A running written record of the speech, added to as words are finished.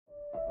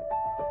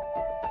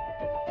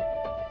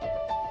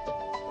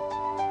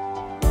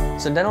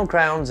So dental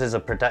crowns is a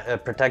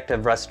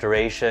protective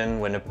restoration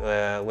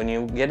when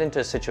you get into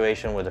a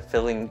situation where the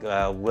filling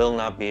will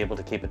not be able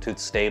to keep a tooth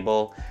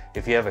stable.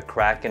 If you have a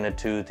crack in a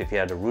tooth, if you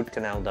had a root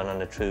canal done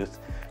on a tooth,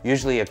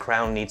 usually a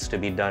crown needs to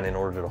be done in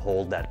order to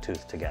hold that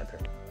tooth together.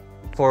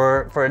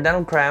 For a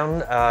dental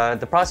crown,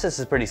 the process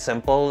is pretty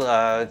simple.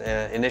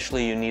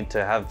 Initially you need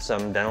to have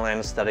some dental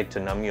anesthetic to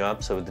numb you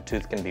up so the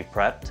tooth can be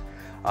prepped.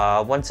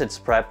 Once it's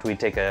prepped, we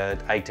take a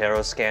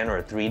iTero scan or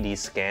a 3D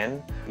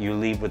scan. You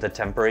leave with a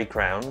temporary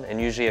crown, and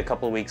usually a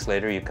couple weeks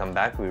later you come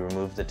back, we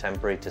remove the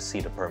temporary to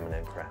seat a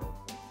permanent crown.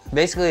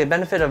 Basically, a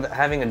benefit of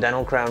having a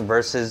dental crown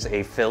versus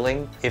a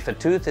filling, if a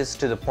tooth is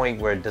to the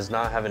point where it does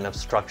not have enough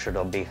structure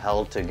to be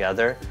held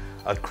together,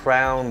 a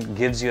crown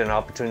gives you an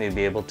opportunity to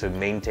be able to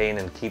maintain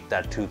and keep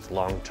that tooth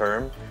long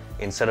term,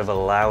 instead of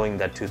allowing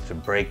that tooth to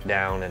break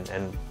down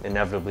and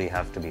inevitably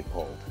have to be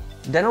pulled.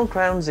 Dental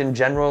crowns in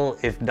general,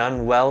 if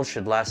done well,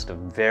 should last a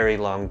very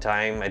long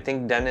time. I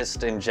think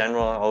dentists in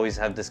general always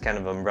have this kind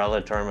of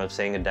umbrella term of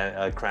saying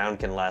a crown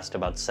can last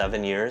about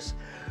 7 years.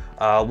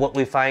 What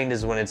we find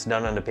is when it's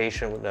done on the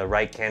patient with the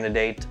right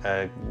candidate,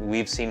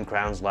 we've seen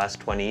crowns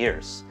last 20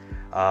 years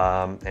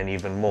and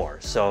even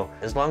more. So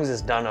as long as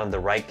it's done on the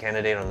right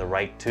candidate, on the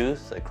right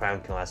tooth, a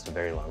crown can last a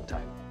very long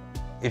time.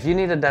 If you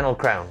need a dental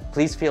crown,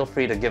 please feel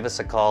free to give us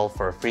a call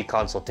for a free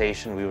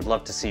consultation. We would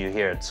love to see you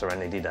here at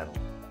Serenity Dental.